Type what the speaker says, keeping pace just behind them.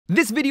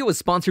This video is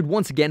sponsored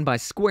once again by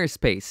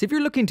Squarespace. If you're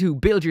looking to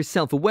build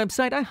yourself a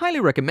website, I highly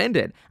recommend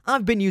it.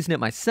 I've been using it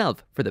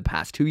myself for the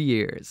past 2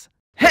 years.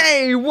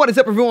 Hey, what is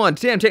up everyone?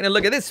 Today I'm taking a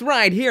look at this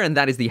right here, and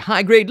that is the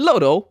high-grade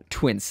Loto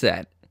Twin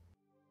Set.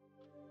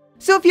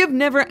 So if you've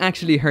never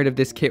actually heard of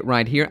this kit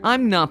right here,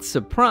 I'm not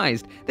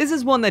surprised. This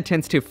is one that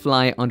tends to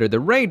fly under the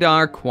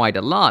radar quite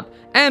a lot.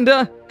 And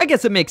I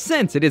guess it makes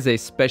sense, it is a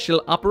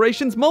special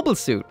operations mobile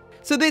suit.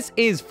 So this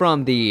is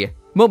from the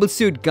Mobile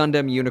Suit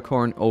Gundam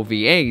Unicorn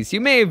OVAs.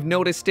 You may have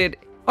noticed it,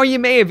 or you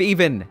may have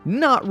even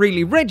not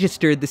really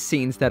registered the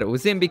scenes that it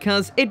was in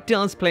because it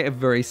does play a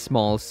very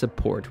small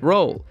support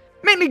role,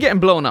 mainly getting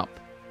blown up.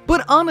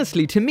 But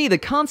honestly, to me, the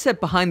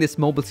concept behind this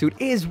mobile suit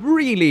is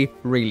really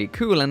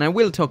cool, and I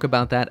will talk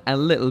about that a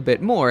little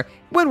bit more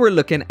when we're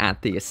looking at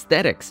the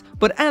aesthetics.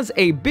 But as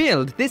a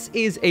build, this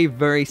is a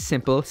very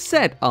simple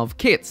set of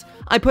kits.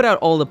 I put out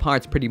all the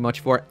parts pretty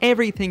much for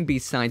everything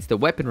besides the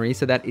weaponry,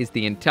 so that is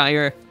the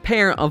entire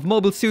pair of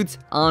mobile suits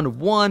on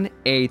one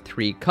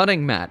A3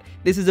 cutting mat.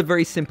 This is a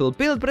very simple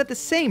build, but at the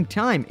same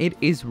time, it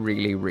is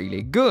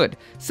really good.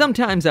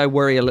 Sometimes I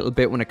worry a little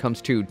bit when it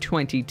comes to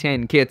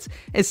 2010 kits,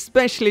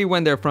 especially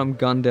when they're from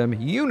Gundam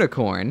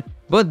Unicorn,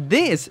 but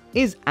this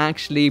is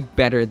actually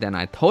better than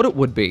I thought it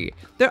would be.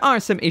 There are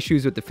some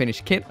issues with the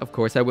finished kit, of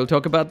course I will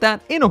talk about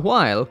that in a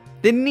while,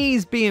 the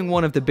knees being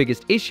one of the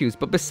biggest issues,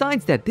 but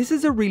besides that, this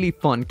is a really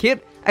fun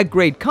kit, a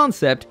great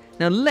concept.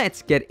 Now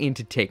let's get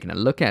into taking a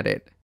look at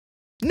it.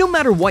 No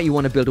matter what you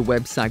want to build a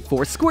website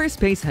for,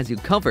 Squarespace has you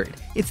covered.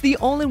 It's the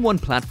all-in-one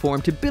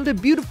platform to build a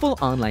beautiful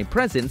online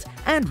presence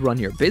and run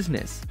your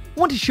business.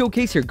 Want to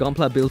showcase your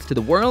gunpla builds to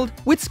the world?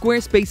 With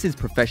Squarespace's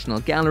professional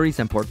galleries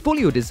and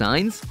portfolio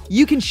designs,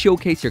 you can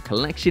showcase your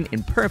collection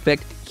in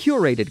perfect,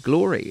 curated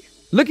glory.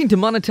 Looking to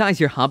monetize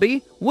your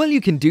hobby? Well,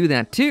 you can do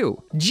that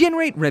too.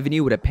 Generate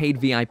revenue with a paid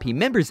VIP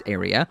members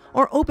area,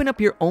 or open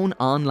up your own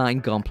online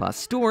gunpla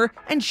store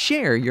and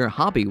share your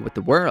hobby with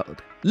the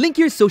world. Link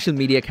your social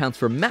media accounts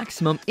for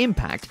maximum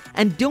impact,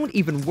 and don't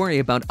even worry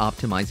about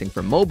optimizing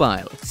for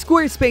mobile.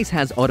 Squarespace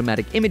has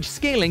automatic image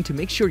scaling to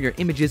make sure your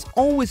images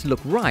always look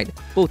right,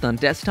 both on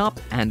desktop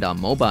and on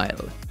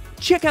mobile.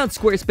 Check out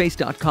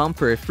squarespace.com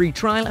for a free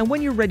trial, and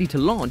when you're ready to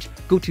launch,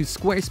 go to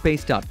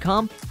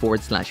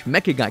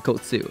squarespace.com/Mecha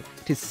Gaikotsu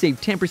to save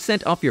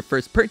 10% off your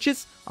first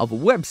purchase of a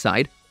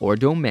website or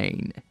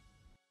domain.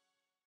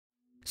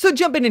 So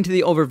jumping into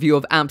the overview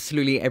of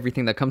absolutely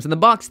everything that comes in the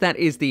box, that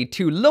is the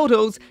 2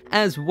 Lotos,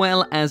 as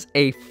well as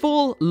a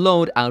full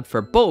loadout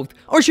for both,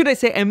 or should I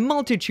say a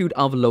multitude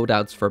of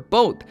loadouts for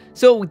both.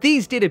 So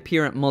these did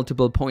appear at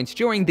multiple points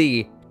during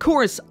the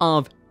course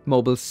of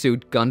Mobile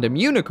Suit Gundam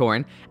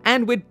Unicorn,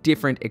 and with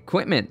different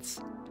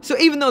equipments. So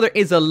even though there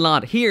is a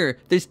lot here,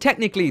 there's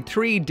technically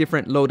 3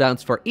 different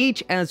loadouts for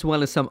each, as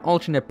well as some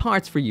alternate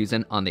parts for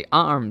using on the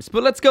arms.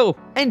 But let's go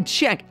and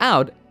check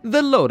out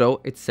the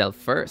Loto itself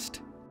first.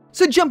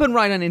 So jumping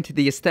right on into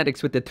the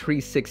aesthetics with the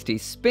 360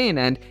 spin,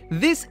 and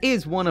this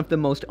is one of the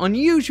most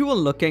unusual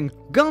looking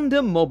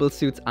Gundam mobile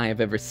suits I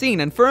have ever seen,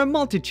 and for a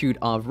multitude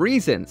of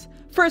reasons.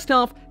 First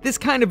off, this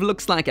kind of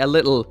looks like a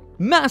little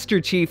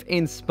Master Chief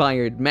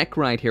inspired mech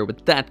right here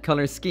with that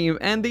color scheme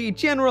and the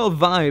general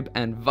vibe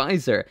and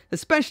visor,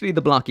 especially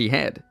the blocky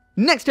head.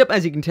 Next up,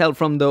 as you can tell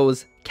from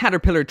those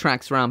caterpillar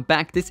tracks around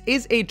back, this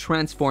is a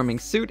transforming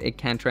suit. It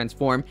can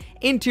transform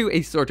into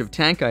a sort of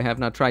tank. I have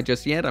not tried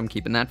just yet, I'm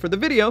keeping that for the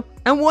video.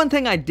 And one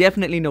thing I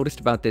definitely noticed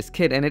about this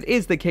kit, and it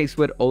is the case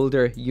with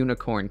older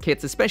Unicorn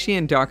kits, especially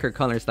in darker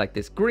colors like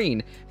this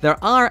green,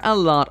 there are a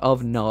lot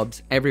of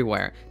knobs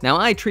everywhere. Now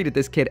I treated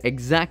this kit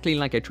exactly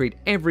like I treat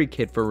every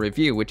kit for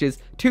review, which is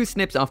 2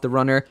 snips off the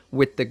runner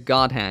with the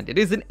God Hand. It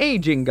is an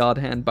aging God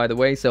Hand, by the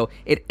way, so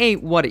it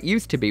ain't what it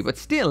used to be, but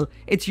still,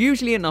 it's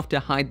usually enough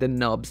to hide the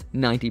nubs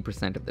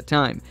 90% of the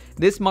time.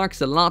 This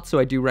marks a lot, so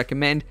I do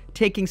recommend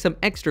taking some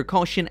extra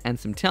caution and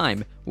some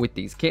time with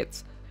these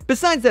kits.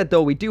 Besides that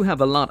though, we do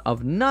have a lot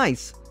of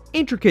nice,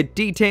 intricate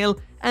detail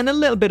and a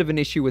little bit of an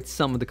issue with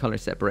some of the color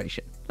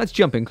separation. Let's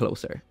jump in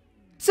closer.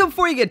 So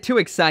before you get too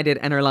excited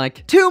and are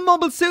like, 2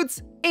 mobile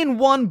suits in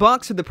one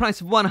box for the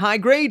price of 1 high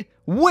grade?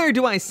 Where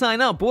do I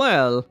sign up?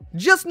 Well,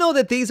 just know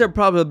that these are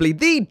probably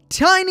the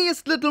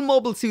tiniest little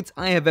mobile suits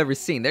I have ever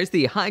seen. There's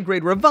the high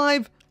grade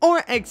Revive,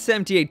 or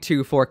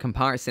X78-2 for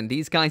comparison.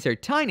 These guys are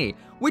tiny,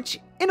 which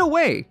in a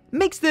way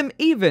makes them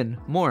even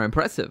more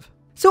impressive.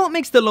 So what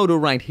makes the Loto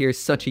right here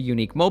such a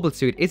unique mobile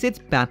suit is its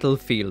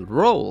battlefield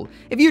role.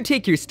 If you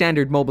take your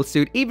standard mobile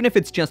suit, even if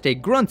it's just a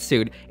grunt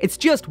suit, it's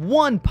just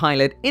one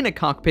pilot in a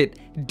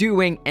cockpit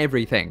doing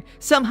everything.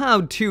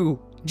 Somehow 2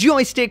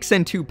 joysticks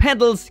and 2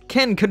 pedals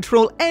can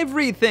control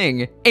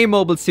everything a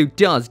mobile suit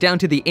does, down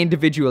to the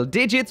individual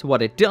digits,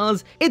 what it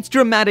does, its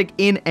dramatic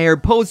in-air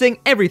posing,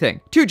 everything.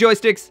 2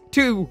 joysticks,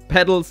 2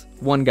 pedals,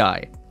 1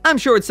 guy. I'm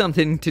sure it's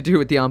something to do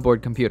with the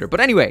onboard computer,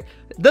 but anyway,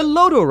 the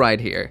Loto right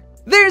here.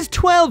 There's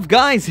 12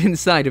 guys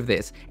inside of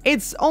this.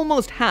 It's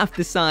almost half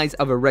the size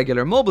of a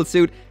regular mobile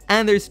suit,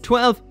 and there's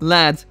 12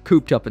 lads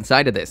cooped up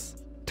inside of this.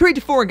 3 to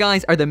 4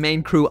 guys are the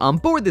main crew on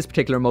board this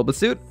particular mobile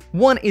suit.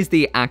 One is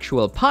the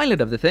actual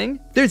pilot of the thing.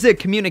 There's a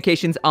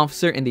communications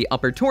officer in the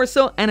upper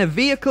torso and a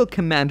vehicle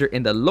commander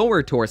in the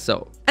lower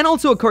torso. And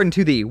also according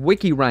to the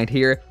wiki right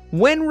here,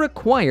 when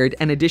required,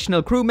 an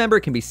additional crew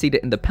member can be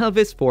seated in the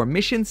pelvis for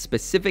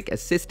mission-specific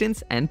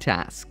assistance and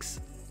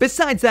tasks.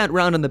 Besides that,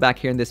 round on the back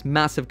here in this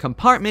massive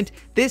compartment,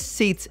 this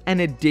seats an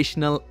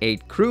additional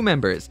 8 crew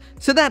members.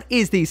 So that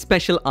is the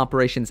special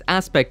operations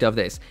aspect of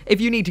this.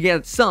 If you need to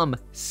get some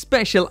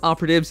special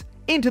operatives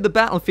into the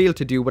battlefield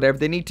to do whatever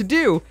they need to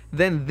do,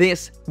 then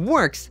this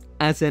works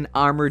as an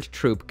armored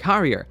troop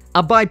carrier.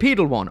 A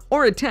bipedal one,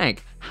 or a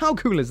tank. How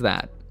cool is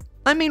that?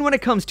 I mean, when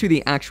it comes to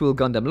the actual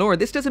Gundam lore,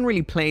 this doesn't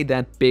really play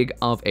that big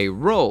of a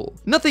role.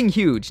 Nothing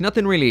huge,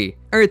 nothing really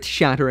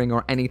earth-shattering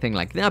or anything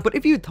like that, but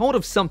if you thought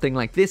of something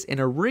like this in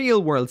a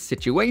real-world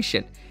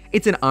situation,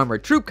 it's an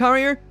armored troop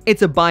carrier,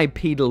 it's a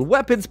bipedal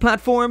weapons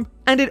platform,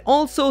 and it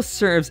also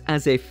serves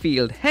as a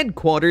field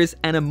headquarters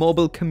and a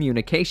mobile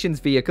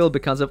communications vehicle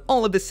because of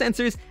all of the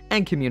sensors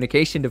and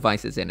communication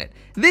devices in it.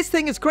 This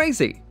thing is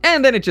crazy!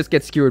 And then it just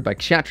gets skewered by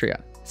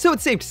Kshatriya. So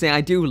it's safe to say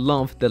I do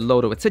love the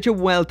Loto. It's such a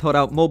well thought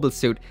out mobile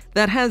suit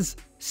that has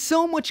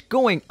so much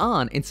going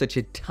on in such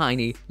a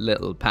tiny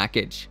little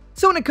package.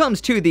 So when it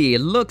comes to the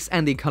looks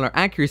and the color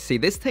accuracy,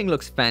 this thing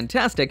looks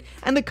fantastic,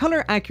 and the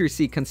color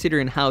accuracy,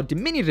 considering how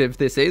diminutive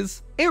this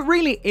is, it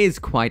really is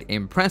quite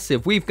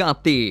impressive. We've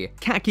got the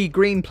khaki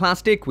green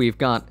plastic, we've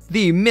got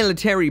the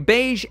military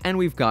beige, and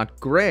we've got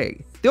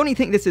gray. The only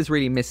thing this is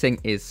really missing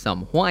is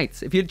some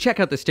whites. If you check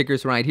out the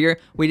stickers right here,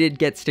 we did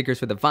get stickers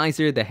for the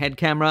visor, the head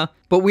camera,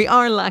 but we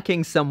are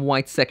lacking some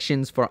white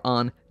sections for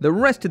on the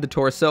rest of the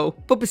torso.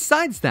 But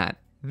besides that,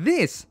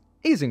 this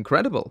is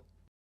incredible.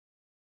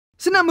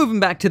 So now moving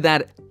back to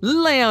that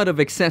layout of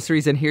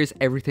accessories, and here's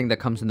everything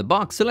that comes in the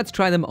box, so let's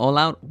try them all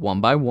out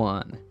one by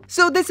one.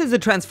 So this is a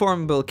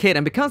transformable kit,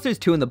 and because there's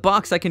 2 in the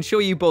box, I can show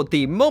you both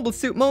the mobile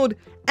suit mode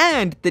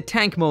and the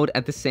tank mode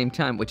at the same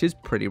time, which is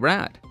pretty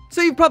rad.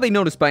 So you've probably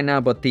noticed by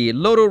now, but the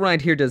Loto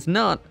right here does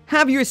not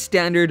have your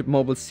standard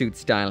mobile suit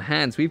style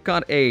hands. We've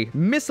got a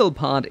missile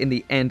pod in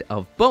the end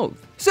of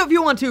both. So if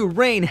you want to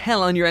rain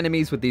hell on your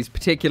enemies with these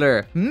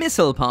particular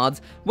missile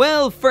pods,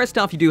 well, first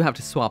off, you do have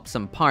to swap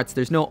some parts.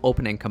 There's no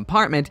opening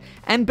compartment,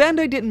 and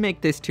Bandai didn't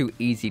make this too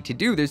easy to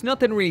do. There's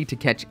nothing really to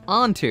catch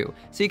onto,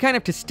 so you kind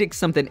of have to stick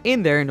something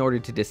in there in order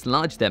to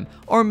dislodge them,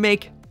 or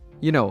make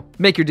your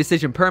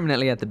decision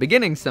permanently at the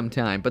beginning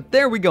sometime. But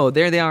there we go,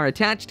 there they are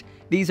attached.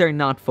 These are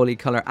not fully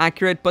color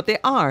accurate, but they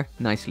are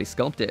nicely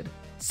sculpted.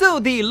 So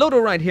the Loto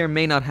right here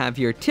may not have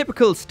your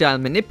typical style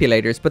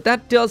manipulators, but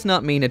that does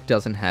not mean it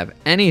doesn't have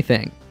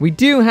anything. We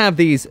do have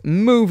these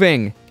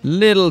moving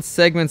little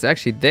segments.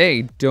 Actually,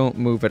 they don't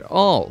move at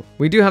all.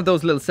 We do have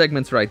those little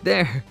segments right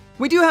there.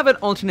 We do have an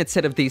alternate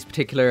set of these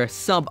particular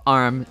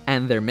sub-arm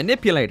and their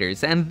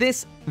manipulators, and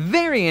this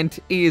variant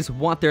is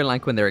what they're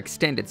like when they're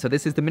extended. So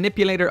this is the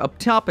manipulator up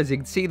top, as you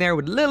can see there,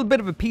 with a little bit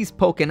of a piece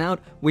poking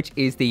out, which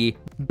is the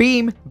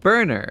beam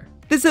burner.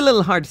 This is a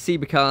little hard to see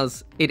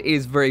because it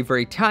is very,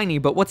 very tiny,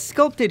 but what's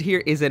sculpted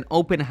here is an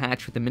open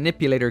hatch with the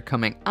manipulator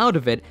coming out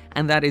of it,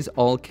 and that is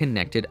all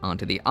connected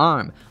onto the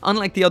arm.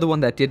 Unlike the other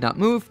one that did not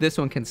move, this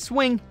one can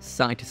swing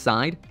side to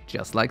side,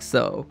 just like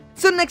so.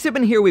 So next up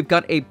in here, we've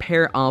got a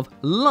pair of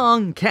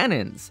long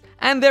cannons,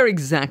 and they're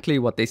exactly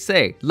what they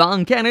say,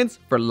 long cannons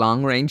for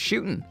long range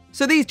shooting.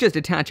 So these just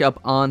attach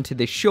up onto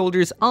the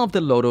shoulders of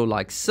the Loto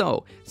like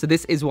so. So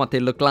this is what they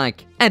look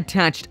like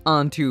attached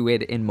onto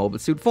it in mobile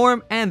suit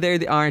form, and there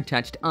they are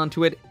attached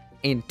onto it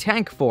in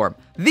tank form.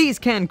 These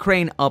can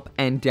crane up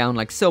and down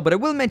like so, but I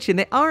will mention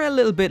they are a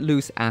little bit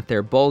loose at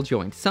their ball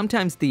joints.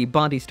 Sometimes the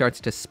body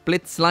starts to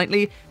split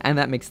slightly, and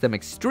that makes them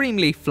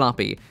extremely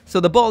floppy. So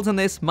the balls on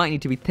this might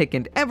need to be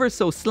thickened ever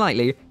so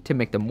slightly to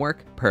make them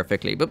work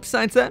perfectly. But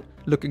besides that,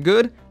 looking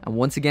good, and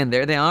once again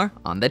there they are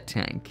on the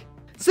tank.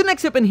 So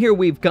next up in here,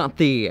 we've got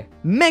the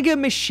Mega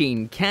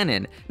Machine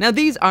Cannon. Now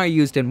these are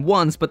used in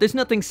ones, but there's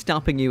nothing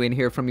stopping you in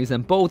here from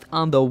using both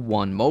on the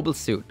one mobile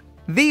suit.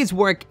 These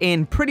work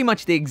in pretty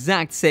much the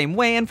exact same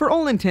way, and for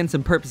all intents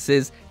and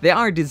purposes, they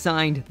are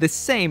designed the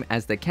same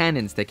as the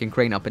cannons. They can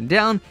crane up and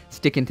down,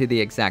 stick into the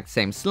exact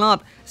same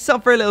slot,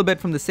 suffer a little bit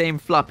from the same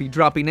floppy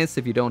droppiness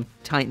if you don't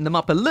tighten them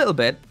up a little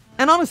bit.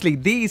 And honestly,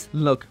 these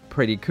look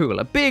pretty cool.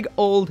 A big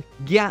old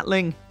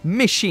Gatling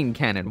machine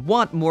cannon.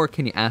 What more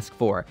can you ask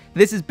for?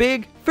 This is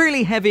big,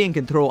 fairly heavy, and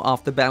can throw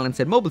off the balance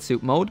in mobile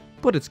suit mode,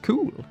 but it's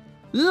cool.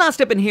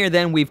 Last up in here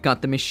then, we've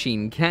got the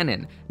machine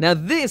cannon. Now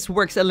this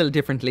works a little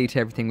differently to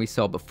everything we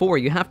saw before.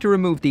 You have to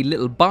remove the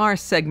little bar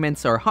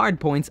segments or hard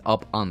points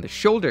up on the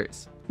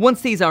shoulders.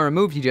 Once these are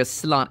removed, you just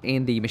slot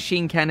in the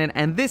machine cannon,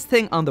 and this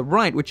thing on the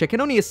right, which I can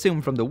only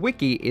assume from the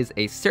wiki, is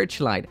a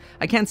searchlight.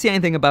 I can't see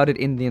anything about it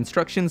in the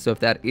instructions, so if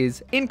that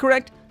is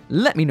incorrect,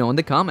 let me know in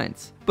the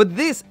comments. But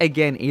this,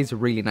 again, is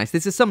really nice.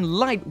 This is some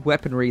light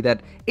weaponry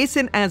that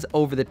isn't as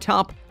over the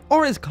top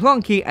or as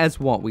clunky as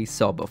what we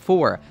saw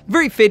before.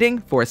 Very fitting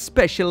for a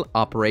special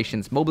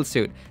operations mobile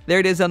suit. There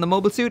it is on the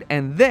mobile suit,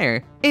 and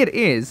there it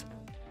is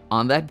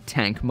on that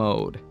tank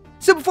mode.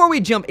 So before we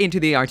jump into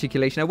the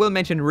articulation, I will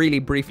mention really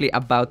briefly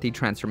about the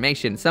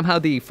transformation. Somehow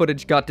the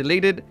footage got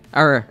deleted,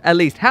 or at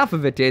least half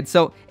of it did,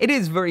 so it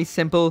is very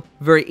simple,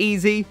 very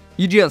easy.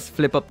 You just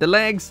flip up the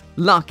legs,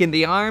 lock in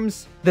the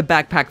arms, the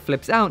backpack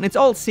flips out, and it's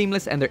all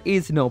seamless and there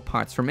is no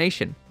parts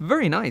formation.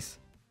 Very nice.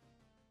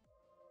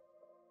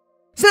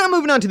 So now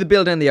moving on to the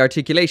build and the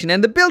articulation,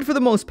 and the build for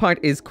the most part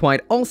is quite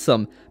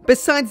awesome.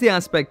 Besides the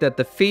aspect that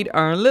the feet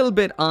are a little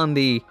bit on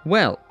the,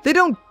 well, they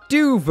don't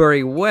do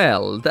very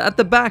well. At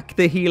the back,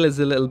 the heel is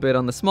a little bit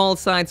on the small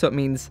side, so it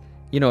means,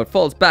 you know, it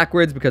falls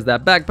backwards because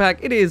that backpack,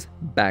 it is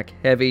back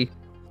heavy,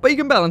 but you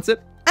can balance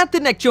it. At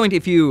the neck joint,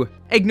 if you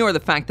ignore the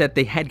fact that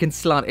the head can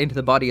slot into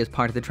the body as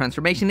part of the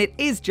transformation, it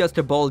is just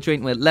a ball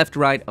joint with left,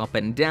 right, up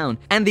and down,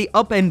 and the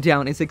up and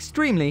down is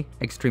extremely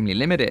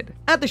limited.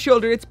 At the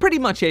shoulder, it's pretty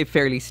much a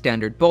fairly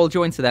standard ball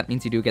joint, so that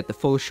means you do get the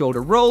full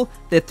shoulder roll,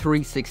 the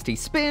 360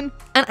 spin,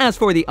 and as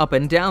for the up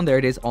and down, there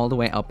it is all the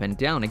way up and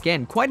down.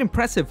 Again, quite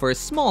impressive for a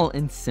small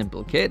and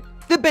simple kit.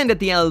 The bend at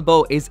the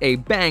elbow is a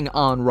bang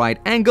on right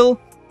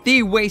angle.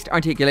 The waist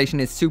articulation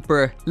is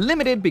super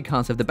limited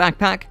because of the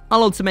backpack.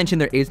 I'll also mention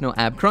there is no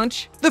ab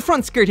crunch. The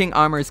front skirting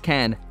armors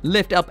can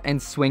lift up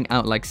and swing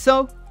out like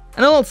so.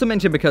 And I'll also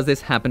mention, because this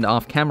happened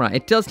off camera,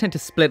 it does tend to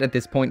split at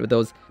this point with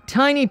those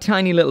tiny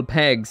little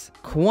pegs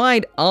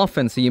quite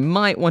often, so you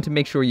might want to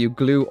make sure you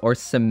glue or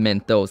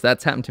cement those.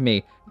 That's happened to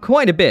me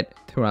quite a bit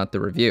throughout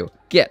the review.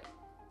 Get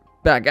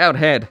back out,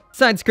 head.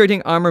 Side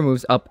skirting armor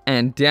moves up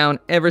and down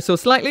ever so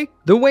slightly.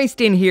 The waist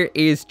in here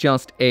is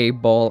just a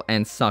ball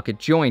and socket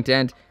joint,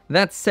 and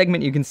that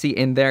segment you can see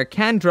in there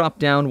can drop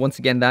down. Once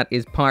again, that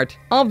is part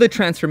of the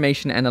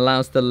transformation and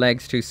allows the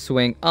legs to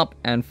swing up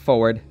and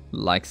forward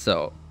like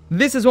so.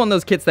 This is one of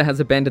those kits that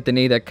has a bend at the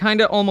knee that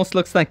kinda almost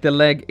looks like the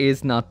leg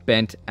is not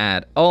bent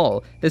at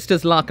all. This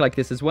does lock like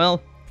this as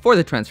well for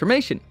the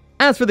transformation.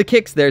 As for the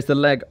kicks, there's the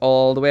leg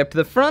all the way up to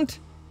the front.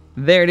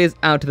 There it is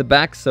out to the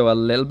back, so a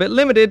little bit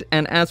limited.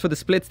 And as for the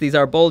splits, these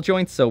are ball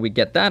joints, so we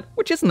get that,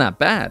 which isn't that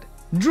bad.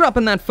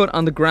 Dropping that foot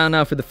on the ground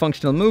now for the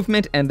functional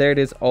movement, and there it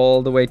is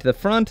all the way to the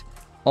front,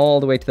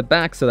 all the way to the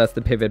back, so that's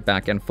the pivot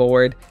back and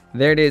forward.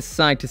 There it is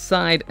side to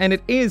side, and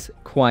it is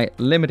quite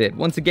limited.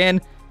 Once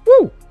again,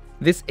 woo!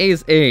 This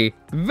is a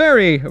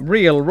very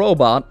real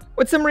robot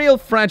with some real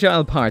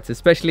fragile parts,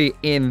 especially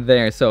in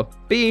there, so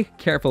be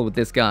careful with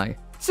this guy.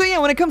 So yeah,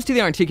 when it comes to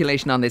the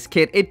articulation on this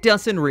kit, it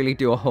doesn't really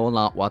do a whole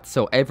lot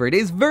whatsoever. It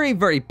is very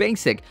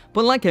basic,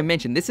 but like I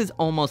mentioned, this is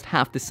almost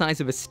half the size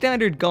of a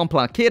standard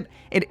gunpla kit.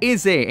 It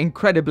is a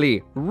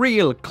incredibly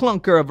real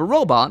clunker of a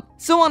robot,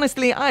 so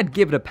honestly, I'd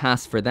give it a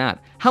pass for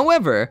that.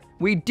 However,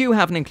 we do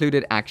have an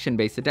included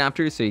action-based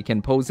adapter, so you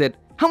can pose it.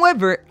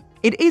 However,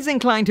 it is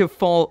inclined to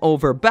fall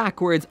over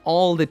backwards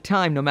all the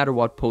time, no matter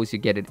what pose you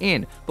get it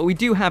in. But we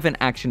do have an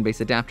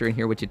action-based adapter in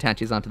here, which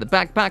attaches onto the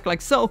backpack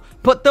like so.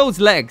 But those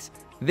legs,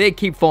 they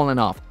keep falling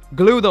off.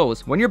 Glue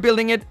those. When you're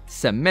building it,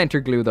 cement or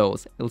glue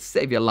those. It'll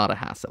save you a lot of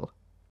hassle.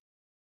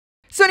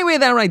 So anyway,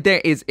 that right there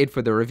is it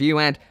for the review,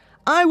 and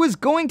I was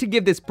going to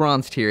give this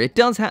bronze tier. It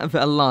does have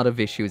a lot of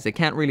issues. It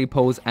can't really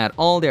pose at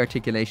all. The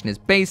articulation is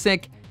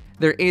basic.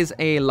 There is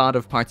a lot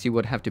of parts you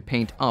would have to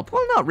paint up.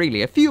 Well, not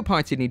really. A few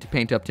parts you need to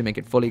paint up to make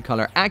it fully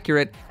color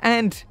accurate.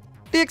 And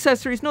the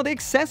accessories, no, the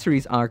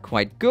accessories are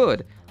quite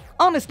good.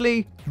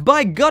 Honestly,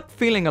 by gut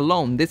feeling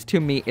alone, this to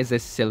me is a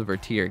silver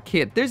tier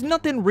kit. There's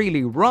nothing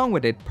really wrong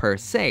with it per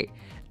se.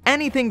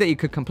 Anything that you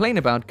could complain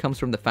about comes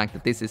from the fact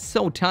that this is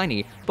so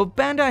tiny, but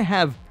Bandai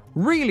have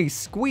really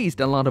squeezed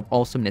a lot of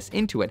awesomeness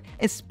into it,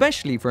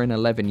 especially for an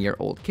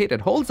 11-year-old kit.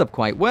 It holds up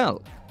quite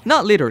well.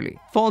 Not literally,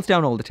 falls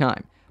down all the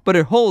time, but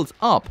it holds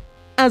up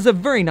as a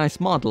very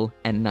nice model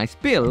and nice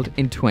build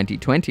in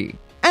 2020.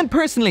 And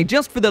personally,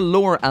 just for the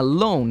lore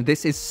alone,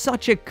 this is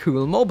such a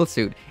cool mobile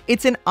suit.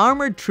 It's an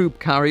armored troop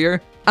carrier,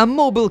 a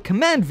mobile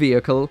command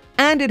vehicle,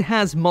 and it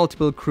has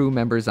multiple crew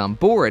members on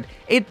board.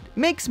 It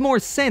makes more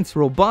sense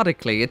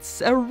robotically.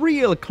 It's a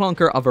real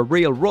clunker of a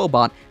real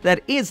robot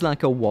that is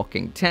like a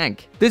walking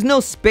tank. There's no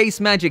space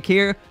magic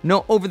here,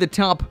 no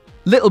over-the-top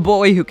little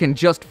boy who can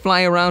just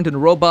fly around in a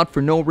robot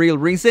for no real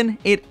reason.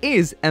 It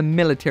is a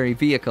military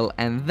vehicle,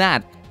 and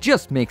that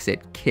just makes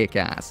it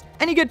kick-ass.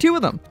 And you get two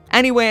of them.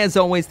 Anyway, as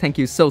always, thank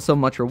you so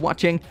much for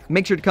watching.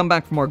 Make sure to come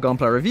back for more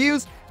Gunpla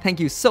reviews. Thank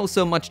you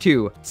so much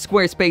to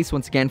Squarespace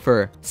once again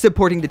for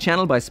supporting the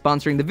channel by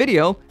sponsoring the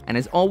video. And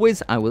as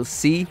always, I will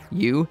see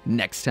you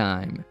next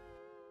time.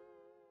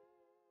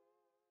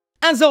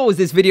 As always,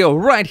 this video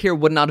right here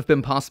would not have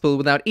been possible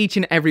without each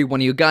and every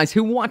one of you guys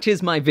who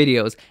watches my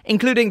videos,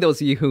 including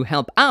those of you who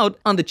help out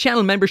on the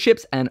channel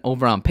memberships and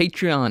over on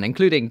Patreon,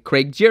 including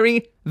Craig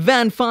Jerry,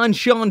 Van Fawn,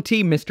 Sean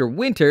T, Mr.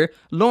 Winter,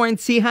 Lauren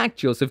C. Hack,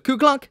 Joseph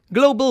Kuklock,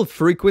 Global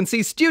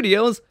Frequency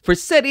Studios,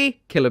 Forsetti,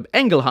 Caleb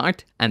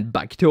Engelhart, and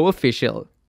Bakito Official.